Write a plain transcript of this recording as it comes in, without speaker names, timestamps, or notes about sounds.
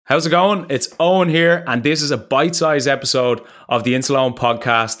How's it going? It's Owen here, and this is a bite-sized episode of the Insulone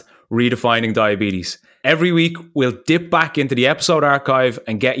podcast, Redefining Diabetes. Every week, we'll dip back into the episode archive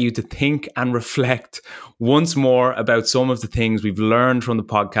and get you to think and reflect once more about some of the things we've learned from the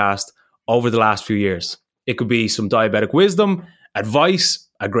podcast over the last few years. It could be some diabetic wisdom, advice,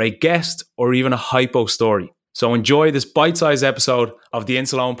 a great guest, or even a hypo story. So enjoy this bite-sized episode of the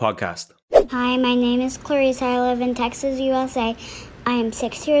Insulone podcast. Hi, my name is Clarice. I live in Texas, USA. I am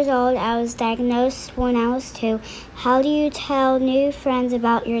 6 years old. I was diagnosed when I was 2. How do you tell new friends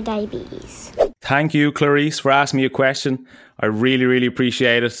about your diabetes? Thank you, Clarice, for asking me a question. I really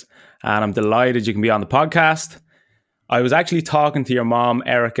appreciate it. And I'm delighted you can be on the podcast. I was actually talking to your mom,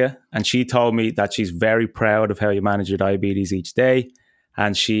 Erica, and she told me that she's very proud of how you manage your diabetes each day.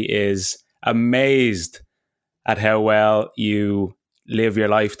 And she is amazed at how well you live your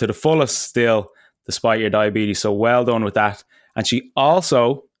life to the fullest still, despite your diabetes. So well done with that. And she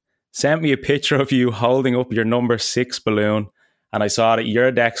also sent me a picture of you holding up your number 6 balloon. And I saw that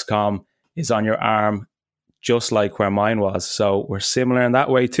your Dexcom is on your arm, just like where mine was. So we're similar in that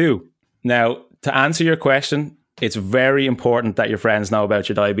way too. Now, to answer your question, it's very important that your friends know about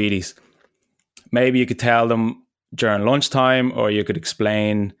your diabetes. Maybe you could tell them during lunchtime, or you could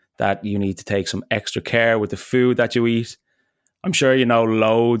explain that you need to take some extra care with the food that you eat. I'm sure you know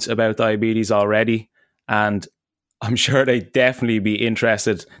loads about diabetes already, and I'm sure they'd definitely be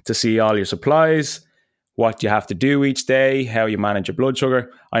interested to see all your supplies, what you have to do each day, how you manage your blood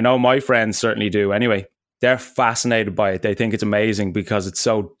sugar. I know my friends certainly do anyway. They're fascinated by it. They think it's amazing because it's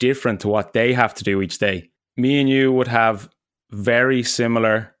so different to what they have to do each day. Me and you would have very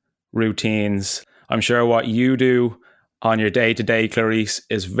similar routines. I'm sure what you do on your day-to-day, Clarice,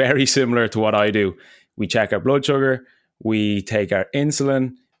 is very similar to what I do. We check our blood sugar, we take our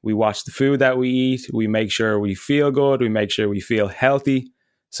insulin, we watch the food that we eat, we make sure we feel good, we make sure we feel healthy.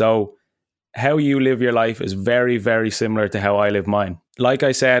 So how you live your life is very similar to how I live mine. Like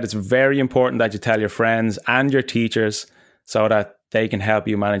I said, it's very important that you tell your friends and your teachers so that they can help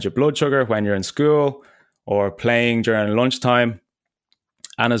you manage your blood sugar when you're in school or playing during lunchtime.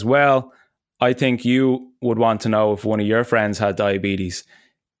 And as well, I think you would want to know if one of your friends had diabetes,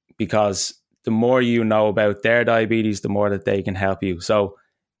 because the more you know about their diabetes, the more that they can help you. So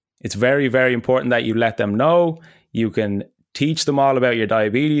it's very important that you let them know. You can teach them all about your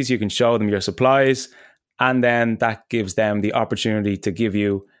diabetes. You can show them your supplies. And then that gives them the opportunity to give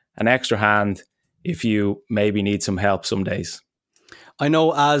you an extra hand if you maybe need some help some days. I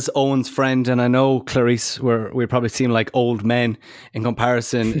know as Owen's friend, and I know Clarice, we probably seem like old men in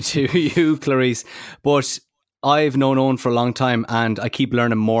comparison to you, Clarice, but I've known Owen for a long time and I keep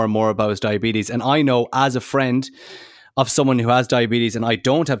learning more and more about his diabetes. And I know as a friend of someone who has diabetes and I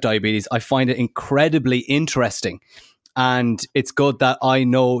don't have diabetes, I find it incredibly interesting. And it's good that I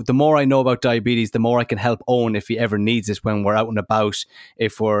know, the more I know about diabetes, the more I can help Owen if he ever needs it when we're out and about,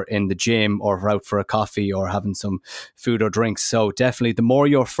 if we're in the gym or we're out for a coffee or having some food or drinks. So definitely the more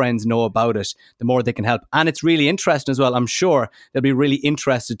your friends know about it, the more they can help. And it's really interesting as well. I'm sure they'll be really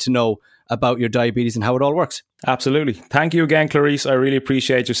interested to know about your diabetes and how it all works. Absolutely. Thank you again, Clarice. I really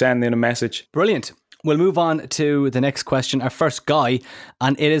appreciate you sending in a message. Brilliant. We'll move on to the next question, our first guy,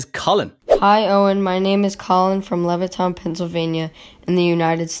 and it is Colin. Hi, Owen. My name is Colin from Levittown, Pennsylvania, in the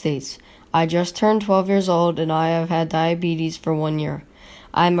United States. I just turned 12 years old and I have had diabetes for 1 year.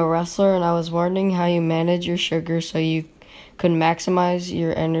 I'm a wrestler and I was wondering how you manage your sugar so you could maximize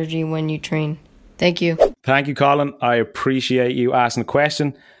your energy when you train. Thank you. Thank you, Colin. I appreciate you asking the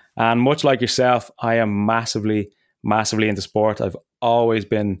question. And much like yourself, I am massively into sport. I've always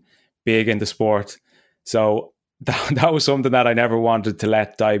been big into sport. So that was something that I never wanted to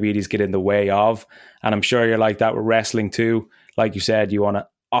let diabetes get in the way of. And I'm sure you're like that with wrestling too. Like you said, you want to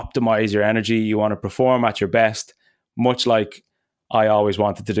optimize your energy. You want to perform at your best, much like I always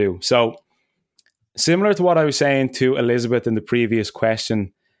wanted to do. So similar to what I was saying to Elizabeth in the previous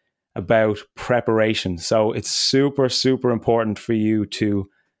question about preparation. So it's super important for you to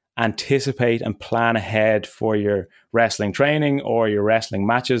anticipate and plan ahead for your wrestling training or your wrestling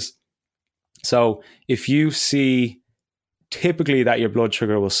matches. So if you see typically that your blood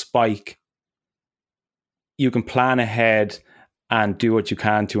sugar will spike, you can plan ahead and do what you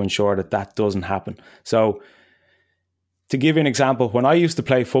can to ensure that that doesn't happen. So to give you an example, when I used to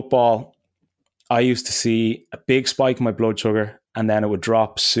play football, I used to see a big spike in my blood sugar and then it would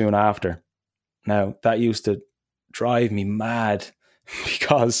drop soon after. Now, that used to drive me mad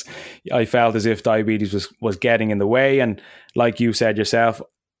because I felt as if diabetes was getting in the way. And like you said yourself,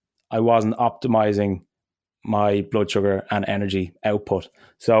 I wasn't optimizing my blood sugar and energy output.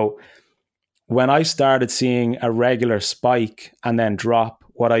 So when I started seeing a regular spike and then drop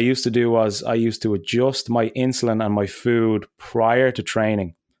what I used to do was I used to adjust my insulin and my food prior to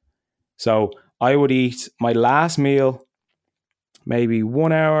training. So I would eat my last meal maybe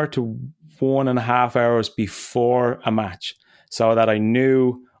 1 hour to 1.5 hours before a match, so that I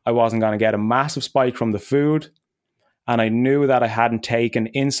knew I wasn't going to get a massive spike from the food, and I knew that I hadn't taken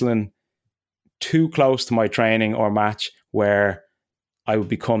insulin too close to my training or match where I would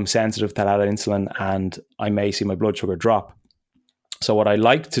become sensitive to that insulin and I may see my blood sugar drop. So what I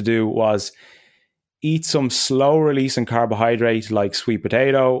liked to do was eat some slow releasing carbohydrate like sweet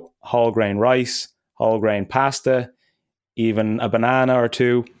potato, whole grain rice, whole grain pasta, even a banana or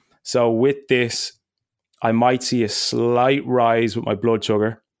two. So with this, I might see a slight rise with my blood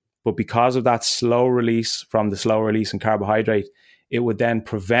sugar, but because of that slow release from the slow releasing carbohydrate, it would then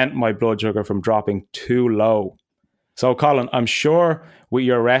prevent my blood sugar from dropping too low. So Colin, I'm sure with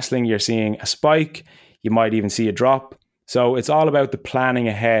your wrestling, you're seeing a spike, you might even see a drop. So it's all about the planning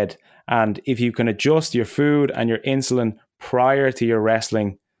ahead. And if you can adjust your food and your insulin prior to your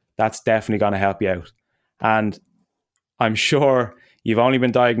wrestling, that's definitely going to help you out. And I'm sure you've only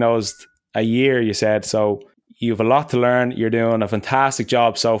been diagnosed a year, you said, so you have a lot to learn. You're doing a fantastic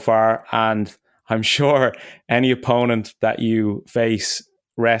job so far. And I'm sure any opponent that you face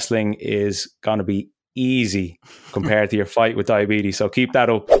wrestling is going to be easy compared to your fight with diabetes. So keep that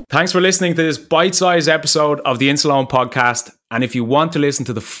up. Thanks for listening to this bite-sized episode of the Insulone podcast. And if you want to listen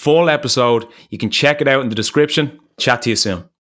to the full episode, you can check it out in the description. Chat to you soon.